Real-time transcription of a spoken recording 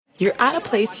you're at a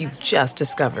place you just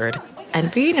discovered.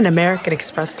 And being an American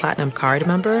Express Platinum card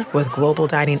member with global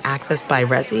dining access by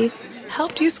Resy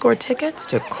helped you score tickets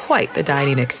to quite the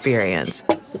dining experience.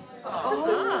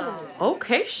 Oh,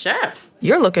 okay, chef.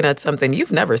 You're looking at something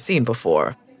you've never seen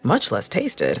before, much less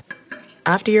tasted.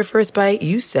 After your first bite,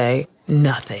 you say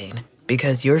nothing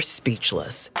because you're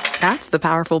speechless. That's the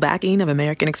powerful backing of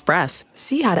American Express.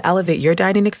 See how to elevate your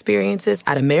dining experiences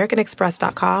at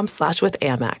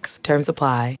americanexpress.com/withAmex. Terms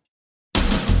apply.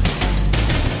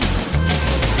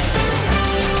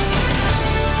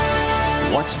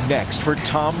 What's next for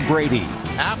Tom Brady?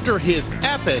 After his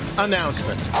epic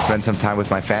announcement. Spend some time with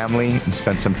my family and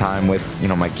spend some time with,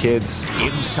 my kids.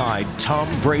 Inside Tom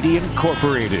Brady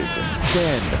Incorporated.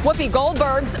 Then, Whoopi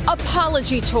Goldberg's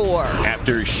apology tour.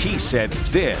 after she said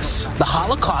this. The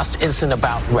Holocaust isn't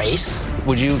about race.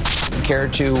 Would you care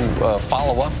to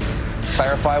follow up,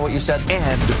 clarify what you said?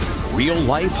 And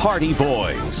real-life Hardy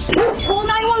Boys. Call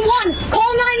 911!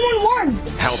 Call 911!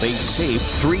 How they saved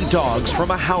 3 dogs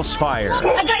from a house fire.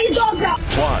 I got your dogs out!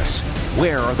 Plus,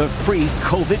 where are the free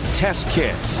COVID test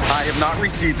kits? I have not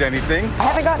received anything. I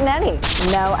haven't gotten any.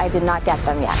 No, I did not get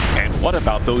them yet. And what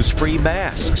about those free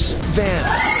masks? Then,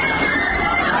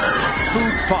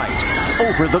 food fight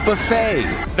over the buffet.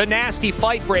 The nasty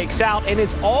fight breaks out, and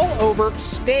it's all over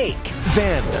steak.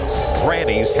 Then,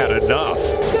 Granny's had enough.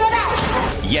 Get out!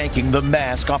 Yanking the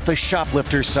mask off the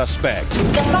shoplifter suspect. The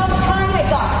first time I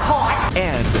got caught.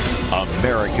 And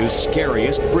America's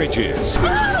scariest bridges. Oh my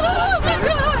God,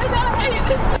 I hate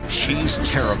this. She's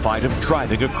terrified of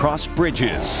driving across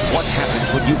bridges. What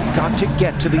happens when you've got to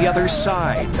get to the other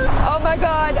side? Oh my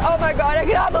God, I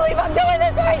cannot believe I'm doing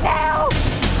this right now.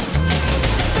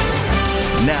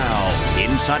 Now,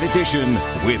 Inside Edition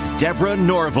with Deborah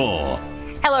Norville.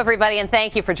 Hello, everybody, and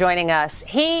thank you for joining us.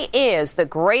 He is the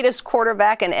greatest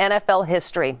quarterback in NFL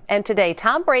history. And today,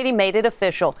 Tom Brady made it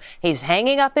official. He's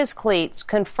hanging up his cleats,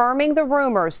 confirming the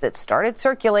rumors that started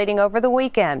circulating over the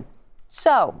weekend.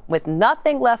 So, with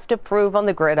nothing left to prove on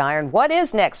the gridiron, what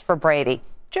is next for Brady?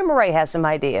 Jim Murray has some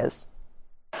ideas.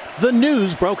 The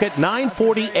news broke at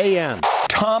 9:40 a.m.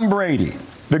 Tom Brady,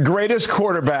 the greatest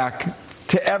quarterback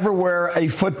to ever wear a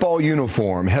football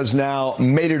uniform, has now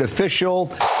made it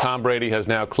official. Tom Brady has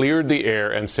now cleared the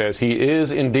air and says he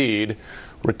is indeed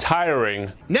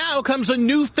retiring. Now comes a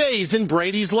new phase in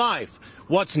Brady's life.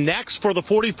 What's next for the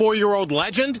 44-year-old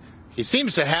legend? He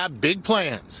seems to have big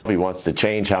plans. He wants to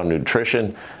change how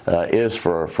nutrition is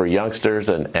for youngsters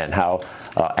and how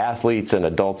athletes and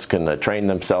adults can train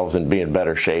themselves and be in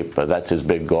better shape. That's his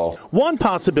big goal. One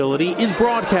possibility is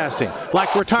broadcasting,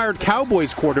 like retired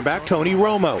Cowboys quarterback Tony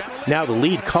Romo, now the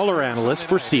lead color analyst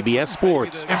for CBS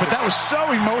Sports. But that was so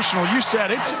emotional. You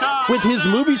said it. With his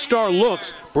movie star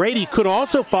looks, Brady could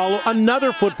also follow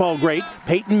another football great,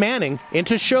 Peyton Manning,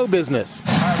 into show business.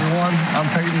 Hi, everyone. I'm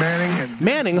Peyton Manning.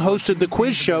 Manning hosted the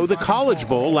quiz show The College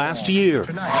Bowl last year.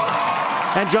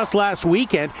 And just last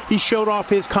weekend, he showed off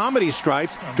his comedy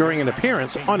stripes during an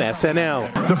appearance on SNL.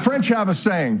 The French have a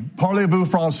saying, parlez-vous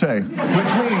français,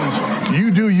 which means you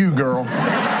do you, girl.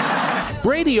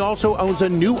 Brady also owns a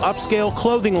new upscale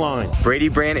clothing line. Brady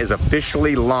Brand is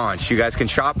officially launched. You guys can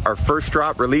shop our first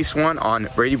drop, release one, on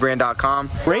bradybrand.com.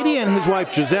 Brady and his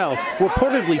wife Giselle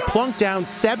reportedly plunked down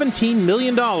 $17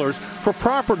 million for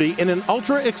property in an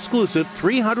ultra-exclusive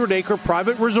 300-acre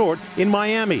private resort in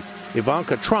Miami.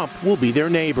 Ivanka Trump will be their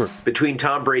neighbor. Between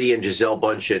Tom Brady and Giselle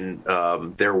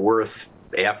Bundchen, they're worth,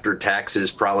 after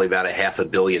taxes, probably about $500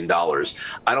 million.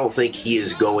 I don't think he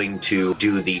is going to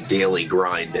do the daily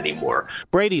grind anymore.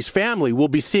 Brady's family will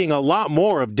be seeing a lot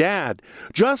more of Dad.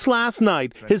 Just last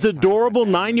night, his adorable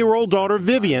 9-year-old daughter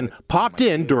Vivian popped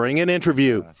in during an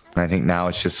interview. I think now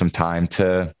it's just some time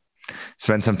to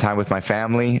spend some time with my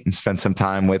family and spend some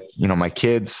time with, my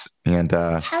kids. And,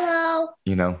 Hello.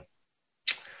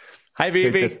 Hi,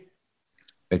 Vivi.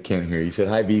 I can't hear you. You said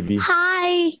hi, Vivi.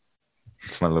 Hi.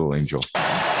 It's my little angel.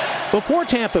 Before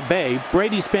Tampa Bay,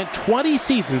 Brady spent 20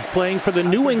 seasons playing for the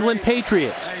New England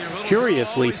Patriots.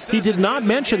 Curiously, he did not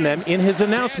mention them in his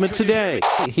announcement today.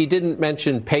 He didn't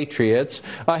mention Patriots.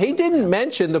 He didn't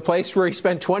mention the place where he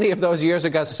spent 20 of those years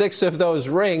and got 6 of those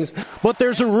rings. But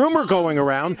there's a rumor going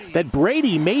around that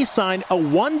Brady may sign a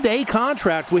one-day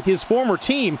contract with his former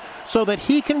team so that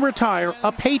he can retire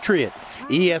a Patriot.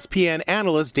 ESPN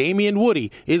analyst Damian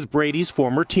Woody is Brady's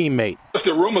former teammate. If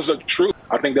the rumors are true,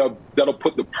 I think that'll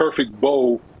put the perfect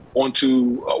bow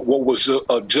onto what was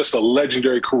just a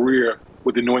legendary career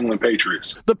with the New England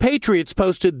Patriots. The Patriots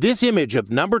posted this image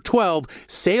of number 12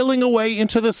 sailing away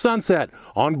into the sunset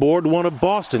on board one of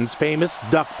Boston's famous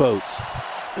duck boats.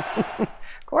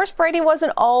 Of course, Brady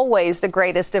wasn't always the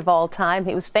greatest of all time.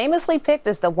 He was famously picked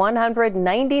as the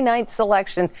 199th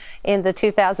selection in the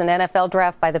 2000 NFL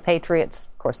draft by the Patriots.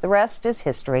 Of course, the rest is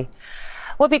history.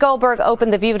 Whoopi Goldberg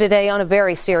opened The View today on a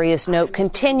very serious note,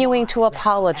 continuing to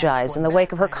apologize in the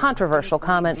wake of her controversial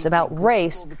comments about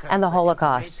race and the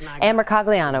Holocaust. Ann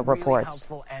Mercogliano reports.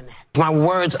 My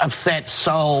words upset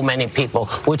so many people,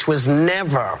 which was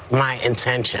never my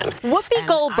intention. Whoopi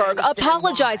Goldberg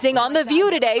apologizing on The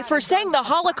View today for saying the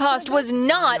Holocaust was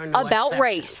not about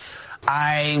race.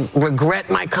 I regret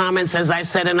my comments, as I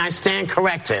said, and I stand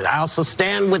corrected. I also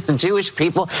stand with the Jewish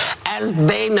people, as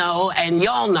they know and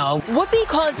y'all know. Whoopi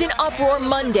caused an uproar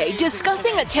Monday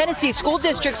discussing a Tennessee school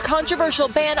district's controversial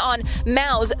ban on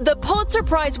Maus, the Pulitzer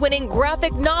Prize-winning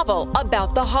graphic novel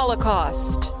about the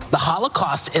Holocaust. The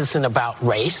Holocaust isn't about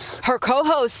race. Her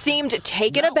co-host seemed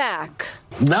taken aback.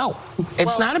 No,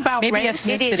 it's not about maybe race.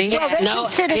 Ethnicity. No,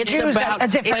 it's Jews about a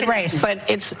different race. But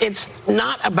it's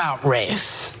not about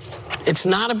race. It's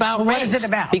not about race. What is it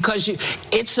about? Because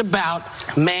it's about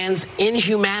man's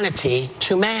inhumanity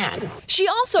to man. She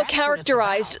also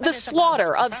characterized the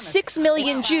slaughter of 6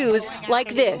 million Jews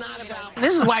like this.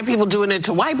 This is white people doing it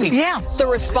to white people. Yeah. The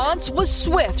response was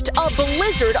swift, a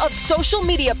blizzard of social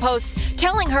media posts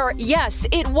telling her, yes,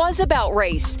 it was about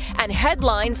race, and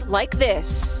headlines like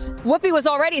this. Whoopi was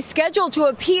already scheduled to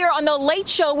appear on The Late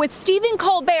Show with Stephen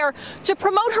Colbert to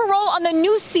promote her role on the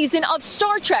new season of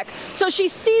Star Trek, so she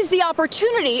seized the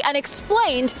opportunity and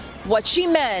explained what she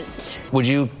meant. Would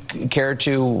you care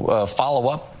to follow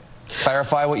up?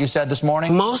 Clarify what you said this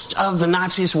morning? Most of the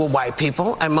Nazis were white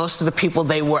people, and most of the people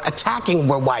they were attacking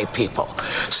were white people.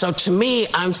 So to me,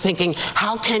 I'm thinking,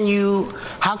 how can you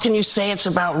say it's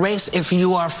about race if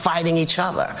you are fighting each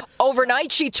other?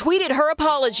 Overnight, she tweeted her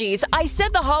apologies. I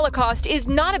said the Holocaust is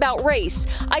not about race.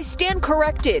 I stand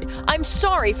corrected. I'm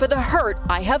sorry for the hurt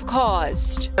I have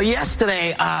caused.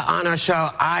 Yesterday on our show,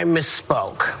 I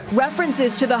misspoke.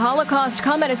 References to the Holocaust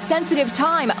come at a sensitive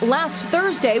time. Last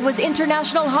Thursday was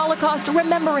International Holocaust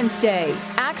Remembrance Day.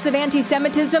 Acts of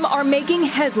anti-Semitism are making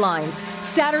headlines.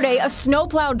 Saturday, a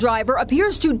snowplow driver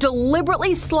appears to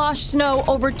deliberately slosh snow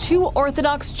over 2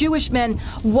 Orthodox Jewish men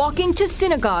walking to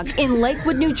synagogue in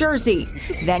Lakewood, New Jersey.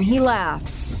 Then he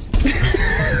laughs.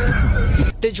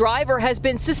 The driver has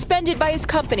been suspended by his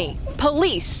company.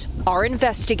 Police are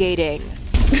investigating.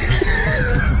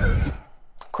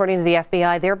 According to the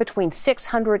FBI, there are between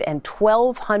 600 and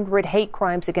 1,200 hate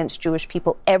crimes against Jewish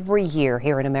people every year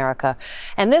here in America.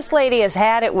 And this lady has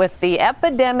had it with the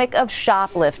epidemic of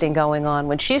shoplifting going on.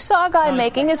 When she saw a guy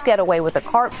making his getaway with a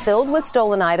cart filled with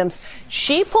stolen items,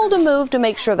 she pulled a move to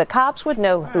make sure the cops would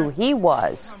know who he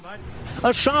was.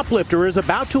 A shoplifter is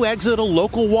about to exit a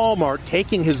local Walmart,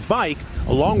 taking his bike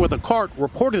along with a cart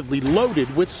reportedly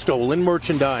loaded with stolen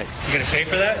merchandise. You gonna pay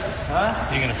for that?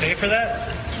 Huh? You gonna pay for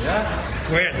that? Yeah.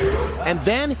 Where? And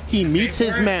then he meets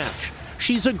his match.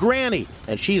 She's a granny,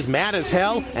 and she's mad as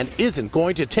hell and isn't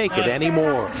going to take it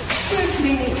anymore.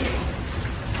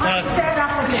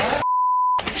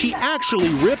 She actually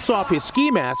rips off his ski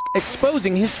mask,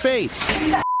 exposing his face.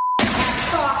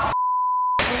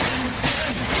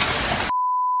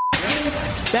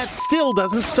 That still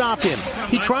doesn't stop him.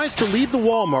 He tries to leave the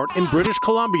Walmart in British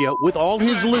Columbia with all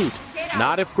his loot.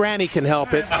 Not if Granny can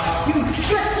help it.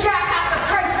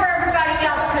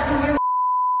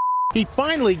 He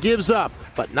finally gives up,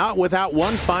 but not without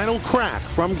one final crack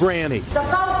from Granny.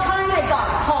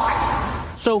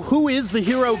 So who is the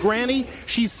hero Granny?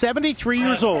 She's 73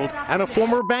 years old and a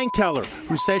former bank teller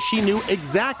who says she knew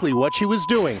exactly what she was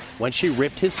doing when she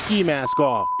ripped his ski mask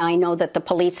off. I know that the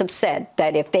police have said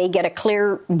that if they get a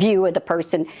clear view of the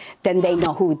person, then they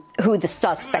know who the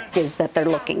suspect is that they're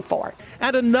looking for.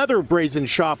 And another brazen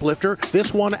shoplifter,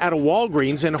 this one at a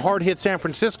Walgreens in hard-hit San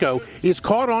Francisco, is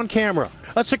caught on camera.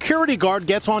 A security guard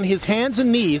gets on his hands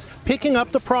and knees picking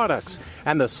up the products,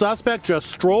 and the suspect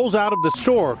just strolls out of the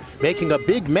store, making a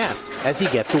big mess as he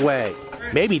gets away.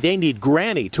 Maybe they need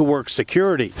Granny to work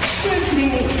security.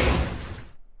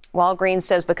 Walgreens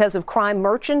says because of crime,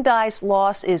 merchandise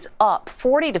loss is up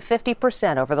 40 to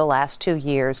 50% over the last 2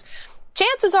 years.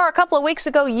 Chances are a couple of weeks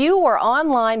ago you were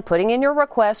online putting in your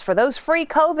request for those free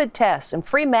COVID tests and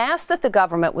free masks that the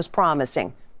government was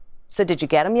promising. So did you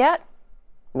get them yet?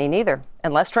 Me neither.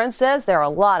 And Les Trent says there are a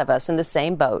lot of us in the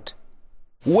same boat.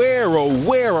 Where, oh,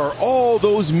 where are all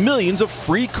those millions of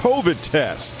free COVID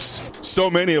tests? So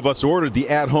many of us ordered the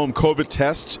at-home COVID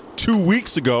tests 2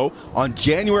 weeks ago on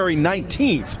January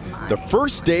 19th, the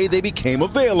first day they became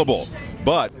available.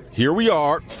 But here we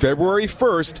are, February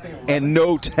 1st, and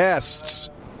no tests.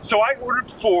 So I ordered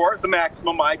 4, the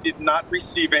maximum. I did not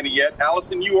receive any yet.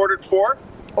 Allison, you ordered 4?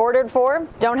 Ordered 4,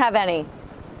 don't have any.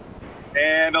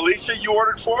 And Alicia, you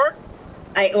ordered 4?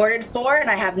 I ordered 4 and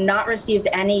I have not received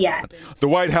any yet. The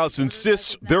White House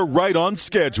insists they're right on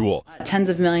schedule. Tens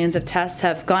of millions of tests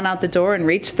have gone out the door and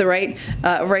reached the right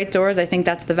doors. I think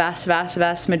that's the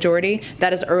vast majority.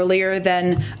 That is earlier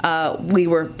than we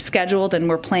were scheduled and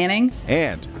were planning.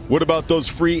 And what about those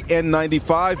free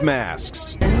N95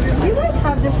 masks? Do you guys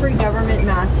have the free government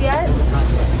masks yet?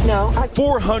 No.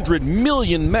 400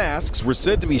 million masks were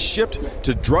said to be shipped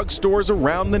to drugstores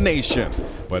around the nation.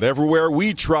 But everywhere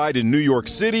we tried in New York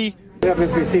City, we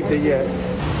haven't received it yet.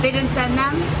 They didn't send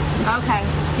them? Okay.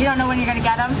 You don't know when you're going to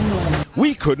get them?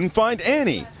 we couldn't find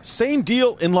any. Same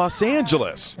deal in Los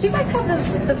Angeles. Do you guys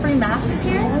have the free masks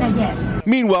here? Yes.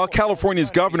 Meanwhile,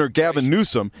 California's Governor Gavin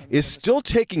Newsom is still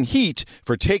taking heat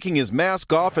for taking his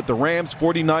mask off at the Rams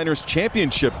 49ers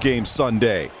championship game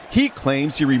Sunday. He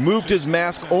claims he removed his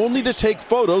mask only to take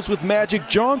photos with Magic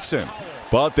Johnson.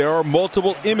 But there are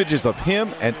multiple images of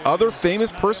him and other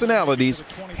famous personalities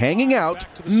hanging out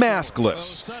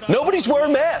maskless. Nobody's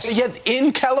wearing masks. Yet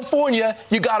in California,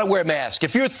 you got to wear a mask.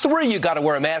 If you're 3, you got to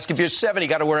wear a mask. If you're 7, you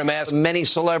got to wear a mask. Many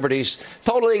celebrities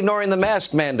totally ignoring the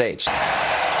mask mandates.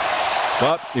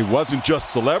 But it wasn't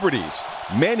just celebrities.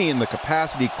 Many in the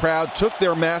capacity crowd took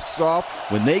their masks off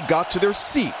when they got to their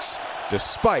seats,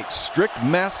 despite strict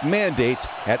mask mandates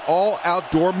at all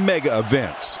outdoor mega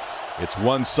events. It's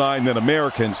one sign that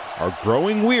Americans are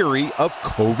growing weary of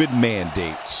COVID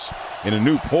mandates. In a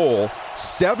new poll,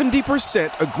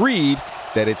 70% agreed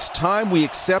that it's time we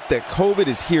accept that COVID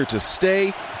is here to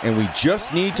stay and we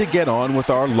just need to get on with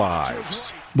our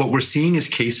lives. What we're seeing is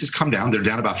cases come down. They're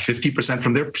down about 50%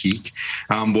 from their peak.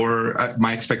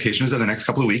 My expectation is that in the next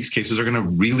couple of weeks, cases are going to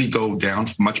really go down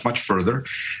much, much further.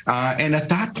 And at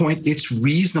that point, it's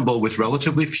reasonable with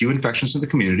relatively few infections in the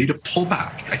community to pull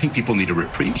back. I think people need a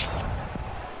reprieve.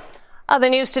 The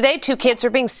news today, 2 kids are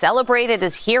being celebrated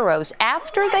as heroes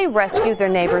after they rescued their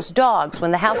neighbor's dogs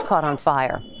when the house caught on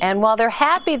fire. And while they're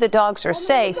happy the dogs are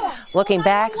safe, looking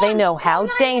back, they know how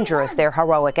dangerous their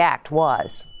heroic act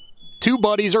was. 2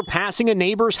 buddies are passing a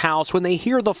neighbor's house when they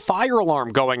hear the fire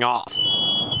alarm going off.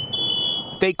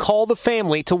 They call the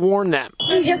family to warn them.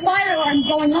 Your fire alarm's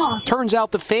going off. Turns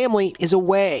out the family is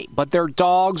away, but their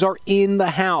dogs are in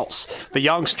the house. The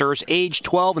youngsters, aged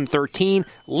 12 and 13,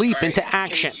 leap into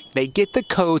action. They get the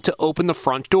code to open the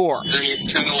front door. Then you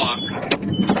turn the lock.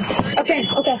 Okay.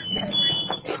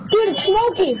 Dude, it's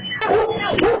Smokey.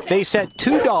 They set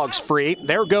 2 dogs free.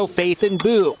 There go Faith and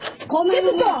Boo. Call me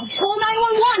the dogs. Call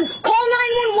 911. Call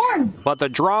 911. But the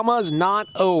drama's not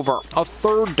over. A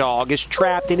 3rd dog is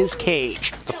trapped in his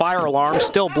cage. The fire alarm's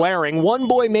still blaring. One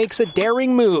boy makes a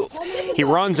daring move. He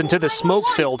runs into the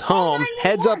smoke-filled home,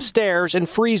 heads upstairs, and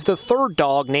frees the 3rd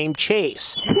dog named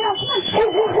Chase. I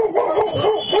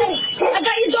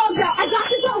got your dogs out. I got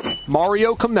your dogs.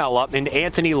 Mario Camella and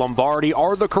Anthony Lombardi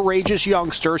are the courageous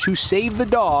youngsters who saved the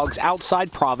dogs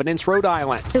outside Providence, Rhode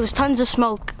Island. There was tons of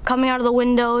smoke coming out of the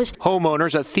windows.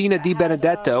 Homeowners Athena Di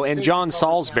Benedetto and John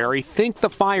Salisbury think the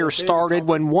fire started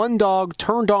when one dog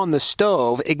turned on the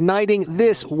stove, igniting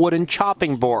this wooden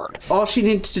chopping board. All she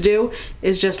needs to do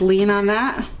is just lean on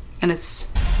that, and it's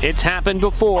happened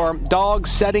before, dogs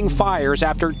setting fires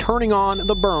after turning on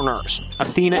the burners.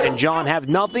 Athena and John have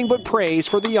nothing but praise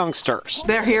for the youngsters.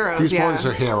 They're heroes. These boys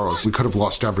are heroes. We could have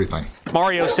lost everything.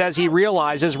 Mario says he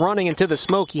realizes running into the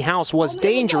smoky house was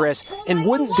dangerous and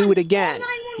wouldn't do it again.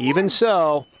 Even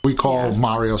so, we call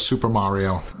Mario Super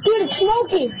Mario. Dude, it's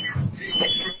Smokey.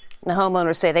 The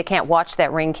homeowners say they can't watch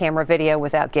that Ring camera video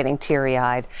without getting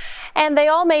teary-eyed. And they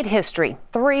all made history.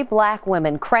 3 black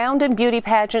women crowned in beauty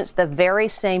pageants the very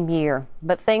same year.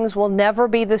 But things will never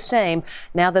be the same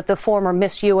now that the former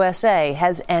Miss USA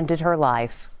has ended her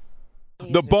life.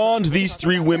 The bond these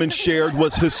 3 women shared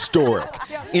was historic.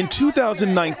 In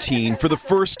 2019, for the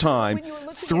first time,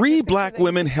 3 black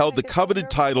women held the coveted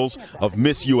titles of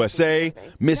Miss USA,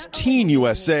 Miss Teen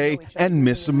USA, and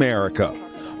Miss America.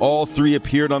 All 3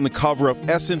 appeared on the cover of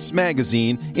Essence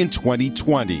magazine in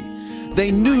 2020. They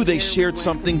knew they shared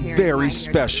something very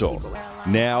special.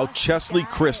 Now, Cheslie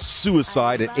Kryst's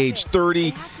suicide at age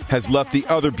 30 has left the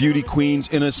other beauty queens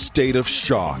in a state of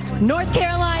shock. North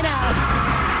Carolina.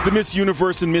 The Miss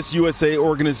Universe and Miss USA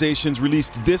organizations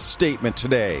released this statement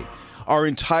today. Our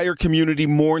entire community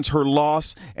mourns her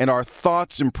loss, and our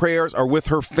thoughts and prayers are with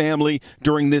her family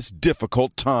during this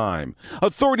difficult time.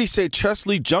 Authorities say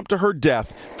Cheslie jumped to her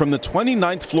death from the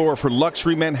 29th floor of her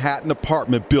luxury Manhattan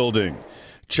apartment building.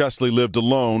 Chesley lived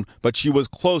alone, but she was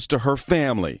close to her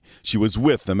family. She was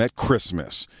with them at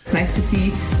Christmas. It's nice to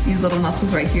see these little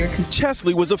muscles right here.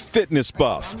 Chesley was a fitness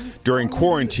buff. During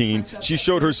quarantine, she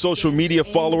showed her social media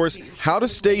followers how to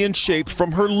stay in shape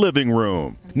from her living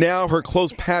room. Now her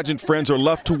close pageant friends are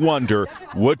left to wonder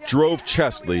what drove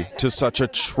Chesley to such a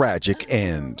tragic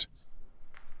end.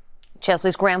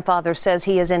 Chesley's grandfather says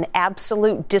he is in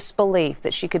absolute disbelief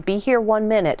that she could be here 1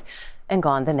 minute and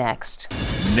gone the next.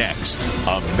 Next,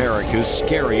 America's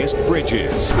scariest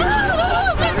bridges. Oh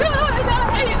my God,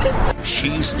 I hate this.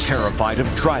 She's terrified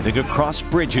of driving across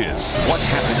bridges. What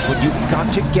happens when you've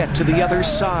got to get to the other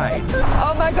side?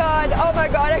 Oh my God,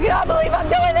 I cannot believe I'm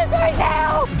doing this right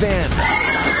now. Then,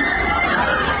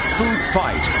 food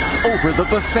fight over the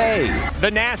buffet.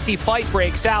 The nasty fight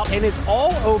breaks out, and it's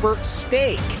all over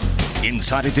steak.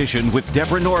 Inside Edition with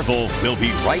Deborah Norville. We'll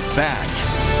be right back.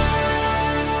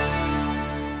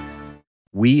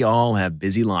 We all have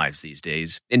busy lives these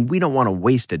days, and we don't want to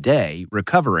waste a day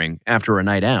recovering after a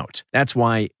night out. That's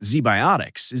why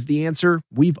ZBiotics is the answer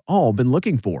we've all been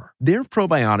looking for. Their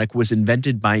probiotic was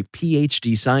invented by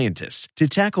PhD scientists to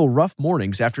tackle rough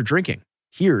mornings after drinking.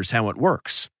 Here's how it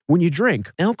works. When you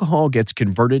drink, alcohol gets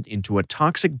converted into a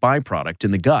toxic byproduct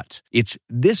in the gut. It's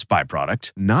this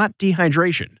byproduct, not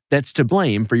dehydration, that's to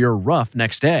blame for your rough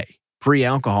next day.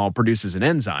 Pre-alcohol produces an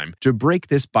enzyme to break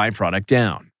this byproduct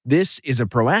down. This is a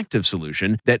proactive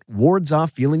solution that wards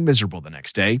off feeling miserable the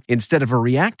next day instead of a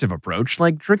reactive approach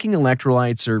like drinking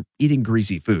electrolytes or eating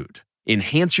greasy food.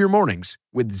 Enhance your mornings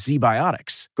with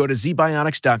ZBiotics. Go to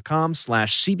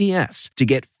zbiotics.com/CBS to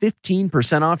get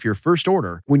 15% off your first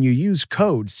order when you use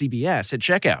code CBS at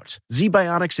checkout.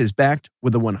 ZBiotics is backed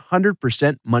with a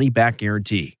 100% money-back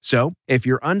guarantee. So, if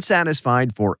you're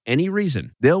unsatisfied for any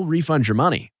reason, they'll refund your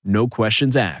money. No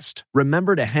questions asked.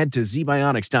 Remember to head to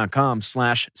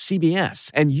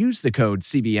zbiotics.com/CBS and use the code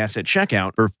CBS at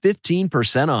checkout for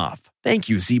 15% off. Thank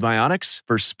you, ZBiotics,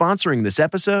 for sponsoring this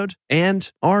episode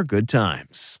and our good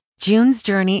times. June's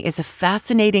Journey is a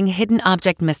fascinating hidden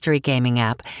object mystery gaming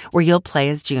app where you'll play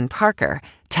as June Parker,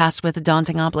 tasked with a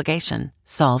daunting obligation: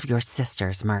 solve your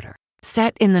sister's murder.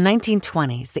 Set in the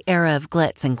 1920s, the era of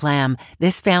glitz and glam,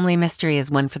 this family mystery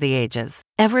is one for the ages.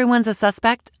 Everyone's a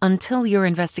suspect until your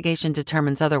investigation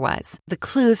determines otherwise. The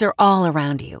clues are all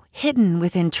around you, hidden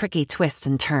within tricky twists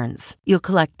and turns. You'll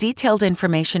collect detailed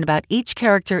information about each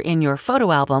character in your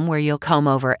photo album where you'll comb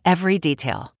over every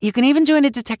detail. You can even join a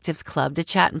detectives club to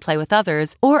chat and play with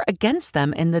others or against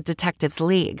them in the Detectives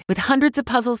League. With hundreds of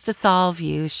puzzles to solve,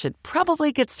 you should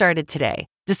probably get started today.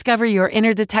 Discover your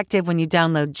inner detective when you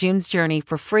download June's Journey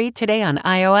for free today on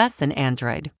iOS and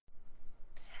Android.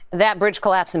 That bridge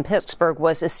collapse in Pittsburgh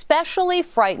was especially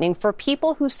frightening for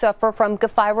people who suffer from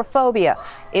gephyrophobia.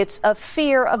 It's a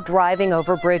fear of driving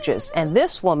over bridges, and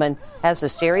this woman has a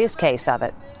serious case of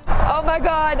it. Oh my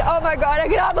God, I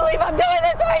cannot believe I'm doing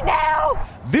this right now.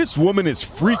 This woman is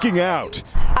freaking out.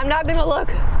 I'm not gonna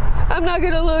look. I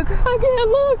can't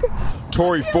look.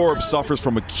 Tori Forbes suffers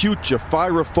from acute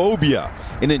gephyrophobia,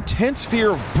 an intense fear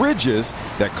of bridges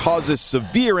that causes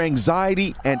severe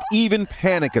anxiety and even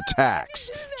panic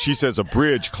attacks. She says a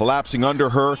bridge collapsing under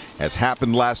her, as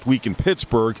happened last week in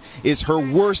Pittsburgh, is her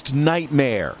worst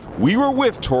nightmare. We were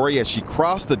with Tori as she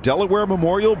crossed the Delaware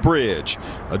Memorial Bridge,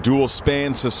 a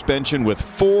dual-span suspension with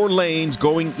 4 lanes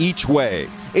going each way.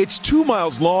 It's 2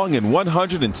 miles long and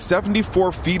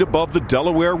 174 feet above the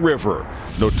Delaware River.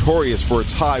 Notorious for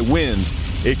its high winds,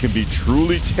 it can be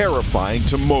truly terrifying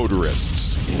to motorists.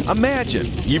 Imagine,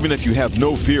 even if you have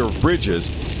no fear of bridges,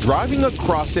 driving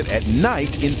across it at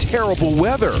night in terrible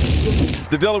weather.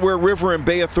 The Delaware River and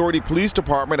Bay Authority Police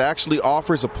Department actually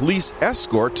offers a police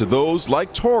escort to those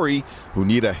like Tori who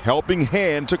need a helping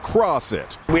hand to cross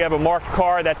it. We have a marked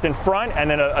car that's in front and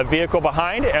then a vehicle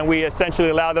behind, and we essentially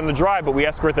allow them to drive, but we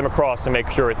escort them across to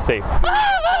make sure it's safe.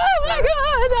 Oh my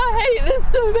God, I hate this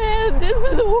so bad. This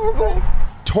is horrible.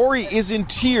 Tori is in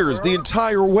tears the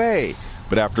entire way.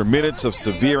 But after minutes of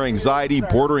severe anxiety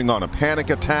bordering on a panic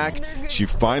attack, she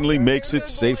finally makes it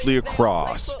safely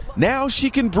across. Now she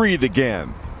can breathe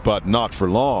again, but not for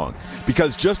long,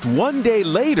 because just 1 day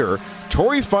later,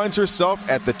 Tori finds herself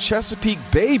at the Chesapeake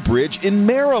Bay Bridge in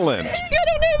Maryland. I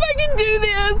don't know if I can do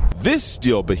this. This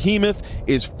steel behemoth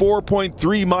is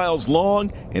 4.3 miles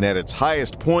long and at its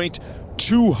highest point,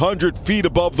 200 feet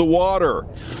above the water.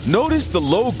 Notice the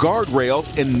low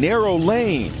guardrails and narrow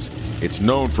lanes. It's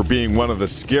known for being one of the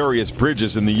scariest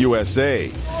bridges in the USA,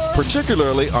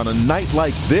 particularly on a night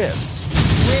like this.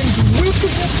 Winds whipping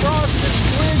across this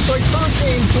bridge like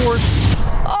hurricane force.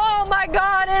 Oh my my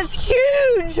God, it's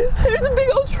huge. There's a big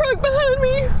old truck behind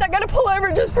me. I gotta pull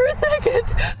over just for a second.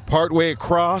 Partway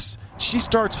across, she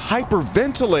starts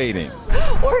hyperventilating.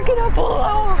 Where can I pull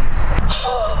over?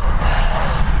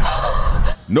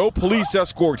 No police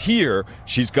escort here.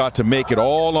 She's got to make it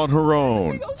all on her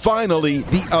own. Finally,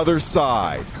 the other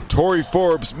side. Tori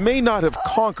Forbes may not have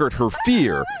conquered her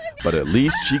fear, but at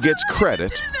least she gets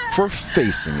credit for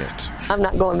facing it. I'm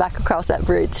not going back across that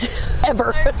bridge,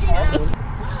 ever.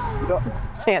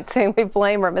 Can't say we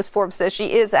blame her. Ms. Forbes says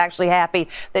she is actually happy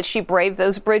that she braved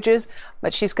those bridges,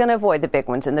 but she's going to avoid the big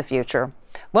ones in the future.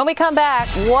 When we come back,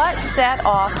 what set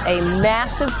off a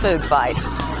massive food fight?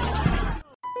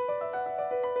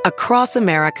 Across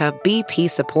America, BP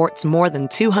supports more than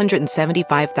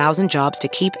 275,000 jobs to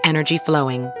keep energy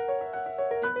flowing.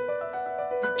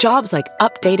 Jobs like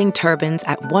updating turbines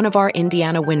at one of our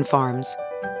Indiana wind farms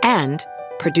and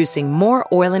producing more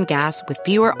oil and gas with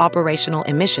fewer operational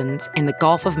emissions in the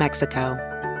Gulf of Mexico.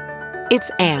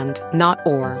 It's and, not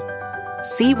or.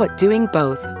 See what doing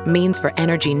both means for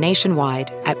energy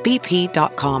nationwide at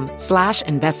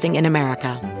bp.com/investing in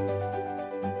America.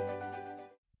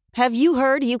 Have you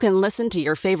heard you can listen to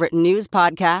your favorite news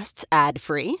podcasts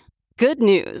ad-free? Good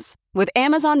news. With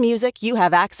Amazon Music, you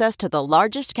have access to the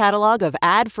largest catalog of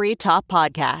ad-free top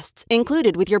podcasts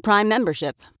included with your Prime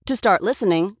membership. To start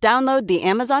listening, download the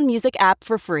Amazon Music app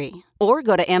for free or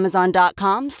go to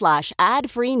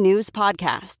amazon.com/ad-free news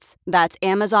podcasts. That's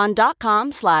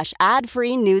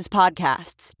amazon.com/ad-free news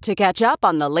podcasts to catch up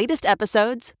on the latest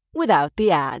episodes without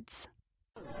the ads.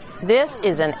 This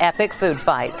is an epic food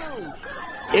fight.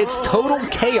 It's total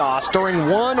chaos during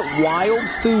one wild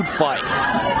food fight.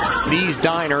 These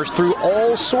diners threw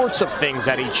all sorts of things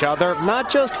at each other, not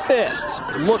just fists.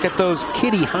 Look at those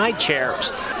kiddie high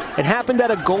chairs. It happened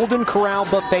at a Golden Corral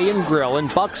Buffet and Grill in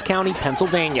Bucks County,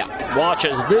 Pennsylvania. Watch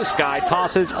as this guy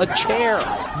tosses a chair.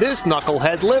 This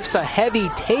knucklehead lifts a heavy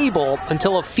table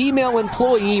until a female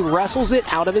employee wrestles it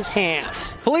out of his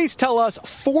hands. Police tell us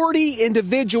 40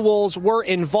 individuals were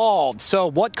involved. So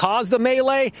what caused the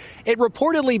melee? It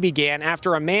reportedly began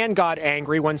after a man got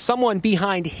angry when someone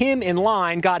behind him in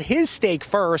line got his steak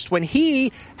first when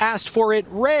he asked for it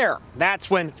rare. That's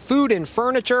when food and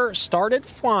furniture started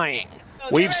flying.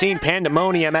 We've seen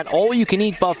pandemonium at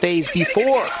all-you-can-eat buffets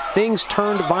before. Things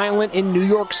turned violent in New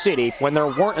York City when there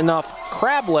weren't enough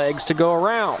crab legs to go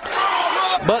around.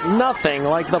 But nothing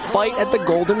like the fight at the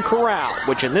Golden Corral,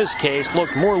 which in this case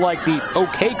looked more like the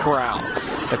OK Corral.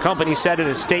 The company said in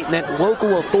a statement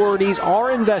local authorities are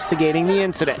investigating the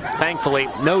incident. Thankfully,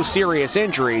 no serious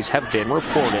injuries have been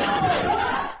reported.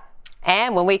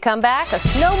 And when we come back, a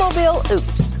snowmobile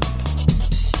oops.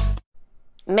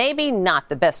 Maybe not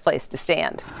the best place to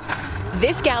stand.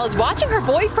 This gal is watching her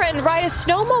boyfriend ride a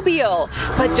snowmobile,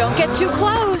 but don't get too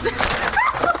close.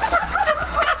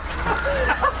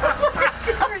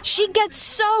 She gets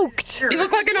soaked. You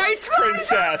look like an ice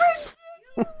princess.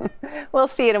 We'll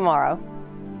see you tomorrow.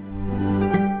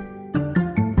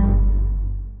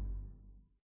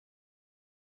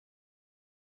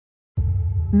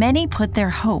 Many put their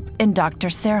hope in Dr.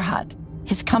 Serhat.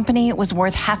 His company was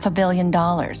worth $500 million.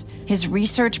 His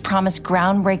research promised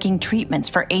groundbreaking treatments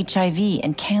for HIV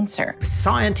and cancer.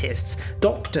 Scientists,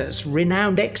 doctors,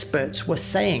 renowned experts were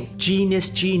saying, genius,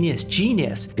 genius,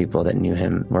 genius. People that knew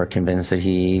him were convinced that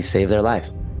he saved their life.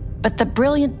 But the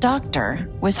brilliant doctor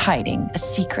was hiding a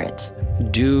secret.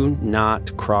 Do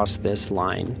not cross this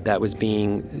line. That was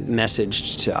being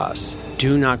messaged to us.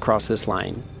 Do not cross this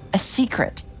line. A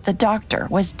secret the doctor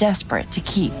was desperate to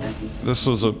keep. This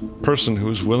was a person who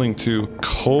was willing to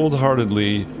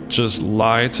cold-heartedly just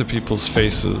lie to people's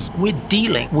faces. We're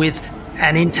dealing with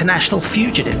an international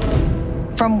fugitive.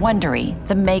 From Wondery,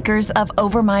 the makers of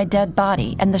Over My Dead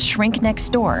Body and The Shrink Next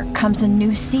Door, comes a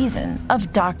new season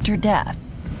of Dr. Death,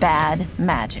 Bad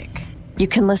Magic. You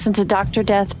can listen to Dr.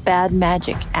 Death, Bad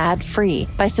Magic ad-free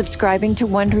by subscribing to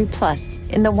Wondery Plus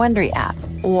in the Wondery app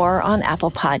or on Apple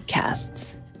Podcasts.